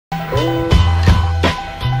Shalom!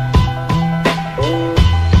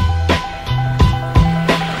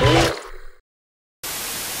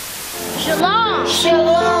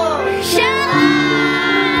 Shalom!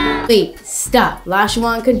 Shalom! Wait, stop.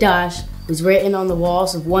 Lashawan Kadash was written on the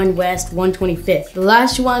walls of 1 West 125th. The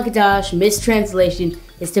Lashawan Kadash mistranslation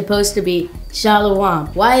is supposed to be Shalom.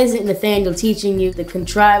 Why isn't Nathaniel teaching you the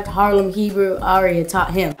contrived Harlem Hebrew Aria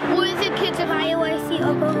taught him? Who is it, kids of IUIC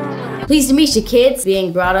Oklahoma? Pleased to meet you, kids.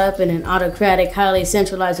 Being brought up in an autocratic, highly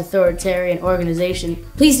centralized authoritarian organization.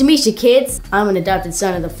 Pleased to meet you, kids. I'm an adopted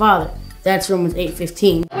son of the Father. That's Romans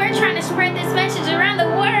 8:15. We're trying to spread this message around the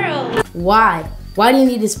world. Why? Why do you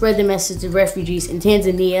need to spread the message to refugees in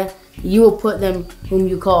Tanzania? You will put them, whom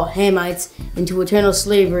you call Hamites, into eternal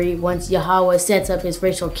slavery once Yahweh sets up his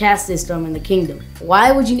racial caste system in the kingdom.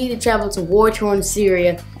 Why would you need to travel to war-torn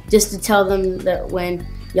Syria just to tell them that when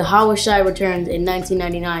Yahweh Shai returns in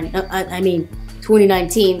 2019,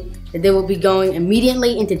 that they will be going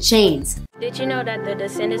immediately into chains? Did you know that the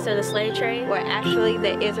descendants of the slave trade were actually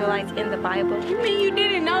the Israelites in the Bible? You mean you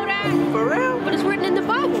didn't know that? For real? But it's written in the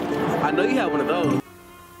Bible. I know you have one of those.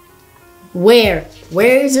 Where?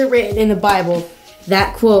 Where is it written in the Bible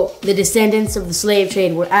that, quote, the descendants of the slave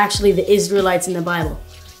trade were actually the Israelites in the Bible?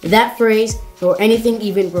 That phrase, or anything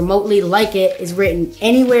even remotely like it, is written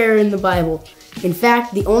anywhere in the Bible. In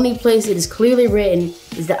fact, the only place it is clearly written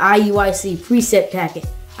is the IUIC precept packet.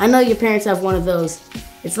 I know your parents have one of those.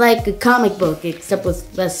 It's like a comic book, except with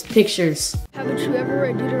less pictures. Haven't you ever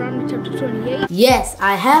read Deuteronomy chapter 28? Yes,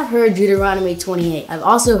 I have heard Deuteronomy 28. I've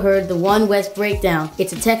also heard the 1 West breakdown.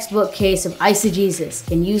 It's a textbook case of eisegesis.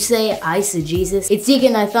 Can you say eisegesis? It's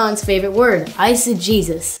Deacon Nathan's favorite word,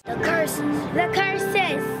 eisegesis. The curses. The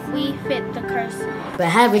curses. We fit the curses. But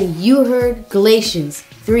haven't you heard Galatians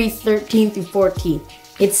 3:13 through 14?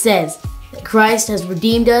 It says that Christ has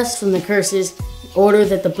redeemed us from the curses in order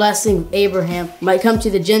that the blessing of Abraham might come to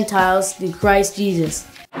the Gentiles through Christ Jesus.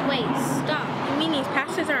 Wait, stop. You mean these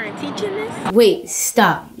pastors aren't teaching this? Wait,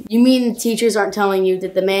 stop. You mean the teachers aren't telling you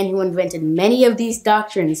that the man who invented many of these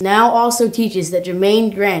doctrines now also teaches that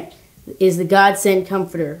Jermaine Grant is the God-sent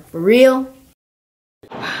comforter? For real?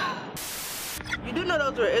 You do know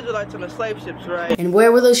those were Israelites on the slave ships, right? And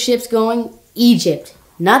where were those ships going? Egypt,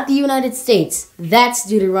 not the United States. That's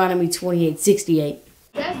Deuteronomy 28:68.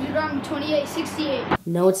 That's Deuteronomy 28:68.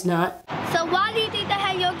 No, it's not. So why do you think they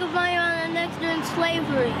had yoke of iron on their necks during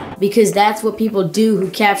slavery? Because that's what people do who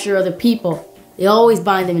capture other people. They always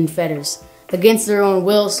bind them in fetters, against their own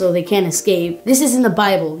will so they can't escape. This is in the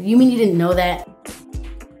Bible. You mean you didn't know that?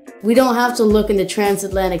 We don't have to look in the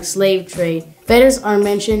transatlantic slave trade. Fetters are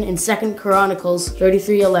mentioned in 2 Chronicles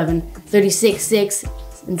 33:11, 36:6,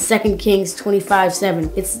 and 2 Kings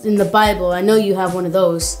 25:7. It's in the Bible. I know you have one of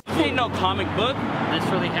those. This ain't no comic book. That's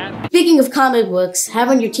really happening. Speaking of comic books,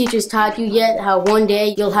 haven't your teachers taught you yet how one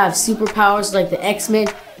day you'll have superpowers like the X-Men?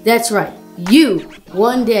 That's right. You,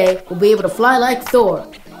 one day, will be able to fly like Thor.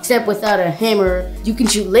 Except without a hammer, you can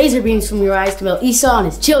shoot laser beams from your eyes to melt Esau and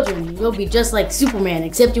his children. You'll be just like Superman,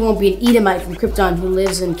 except you won't be an Edomite from Krypton who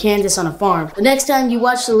lives in Kansas on a farm. The next time you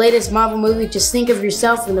watch the latest Marvel movie, just think of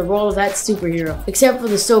yourself in the role of that superhero. Except for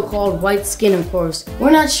the so-called white skin, of course. We're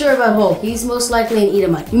not sure about Hulk. He's most likely an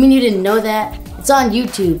Edomite. You mean you didn't know that? It's on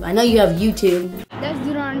YouTube. I know you have YouTube. That's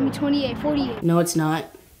Deuteronomy 28:48. No, it's not.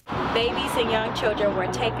 Babies and young children were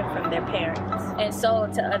taken from their parents and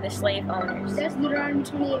sold to other slave owners. That's Deuteronomy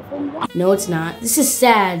 28:41. No, it's not. This is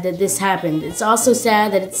sad that this happened. It's also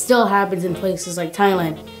sad that it still happens in places like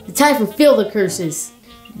Thailand. The Thai fulfill the curses.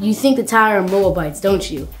 You think the Thai are Moabites, don't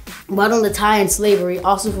you? Why don't the Thai in slavery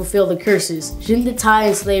also fulfill the curses? Shouldn't the Thai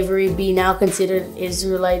in slavery be now considered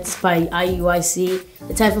Israelites by IUIC?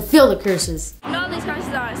 The Thai fulfill the curses. No, these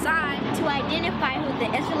curses are assigned to identify who the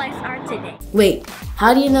Israelites are today. Wait,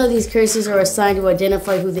 how do you know these curses are assigned to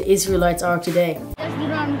identify who the Israelites are today? That's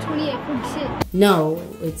Deuteronomy 28:46. No,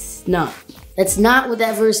 it's not. That's not what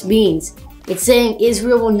that verse means. It's saying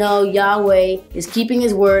Israel will know Yahweh is keeping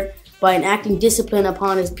his word by enacting discipline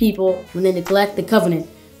upon his people when they neglect the covenant.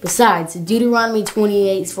 Besides, Deuteronomy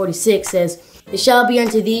 28:46 says, "It shall be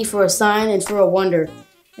unto thee for a sign and for a wonder,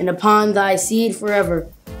 and upon thy seed forever."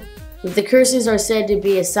 If the curses are said to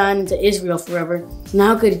be a sign to Israel forever, then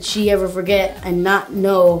how could she ever forget and not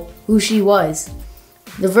know who she was?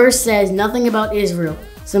 The verse says nothing about Israel,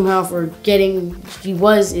 somehow forgetting she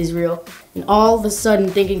was Israel, and all of a sudden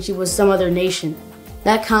thinking she was some other nation.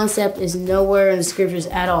 That concept is nowhere in the scriptures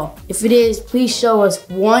at all. If it is, please show us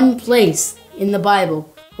one place in the Bible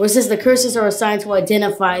where it says the curses are assigned to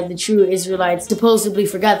identify the true Israelites supposedly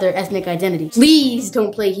forgot their ethnic identity. Please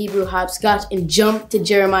don't play Hebrew hopscotch and jump to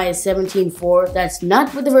Jeremiah 17:4. That's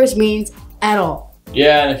not what the verse means at all.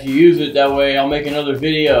 Yeah, and if you use it that way, I'll make another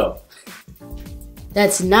video.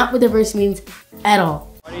 That's not what the verse means at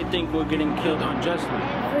all. Why do you think we're getting killed unjustly?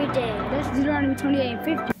 Every day. That's Deuteronomy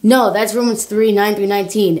 28:50. No, that's Romans 3, 9 through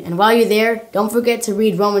 19. And while you're there, don't forget to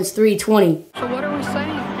read Romans 3, 20. So what are we saying?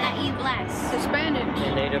 That you bless. Hispanics.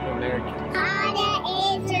 And Native Americans.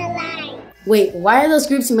 All the Israelites. Wait, why are those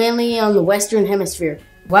groups mainly on the Western Hemisphere?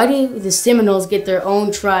 Why do the Seminoles get their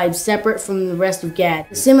own tribe separate from the rest of Gad?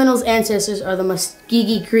 The Seminoles' ancestors are the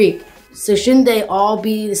Muskogee Creek, so shouldn't they all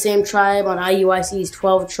be the same tribe on IUIC's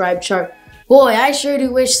 12-tribe chart? Boy, I sure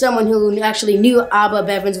do wish someone who actually knew Abba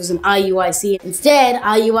Bevins was an IUIC. Instead,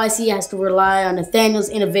 IUIC has to rely on Nathaniel's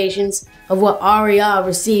innovations of what Ariah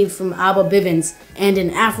received from Abba Bivens and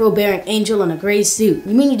an Afro-bearing angel in a gray suit.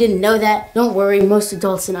 You mean you didn't know that? Don't worry, most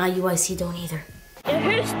adults in IUIC don't either. The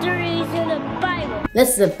history is in the Bible.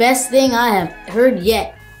 That's the best thing I have heard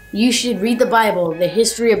yet. You should read the Bible. The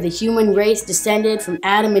history of the human race descended from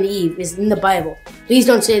Adam and Eve is in the Bible. Please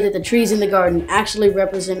don't say that the trees in the garden actually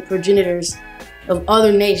represent progenitors of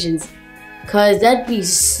other nations, cause that'd be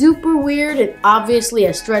super weird and obviously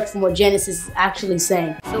a stretch from what Genesis is actually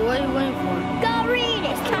saying. So what are you waiting for? Go read.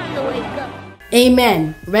 It's time to wake up.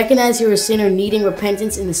 Amen. Recognize you're a sinner needing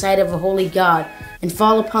repentance in the sight of a holy God, and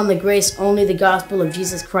fall upon the grace only the gospel of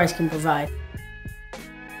Jesus Christ can provide.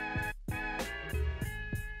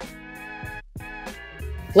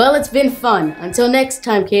 Well, it's been fun. Until next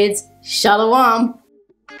time, kids. Shalom.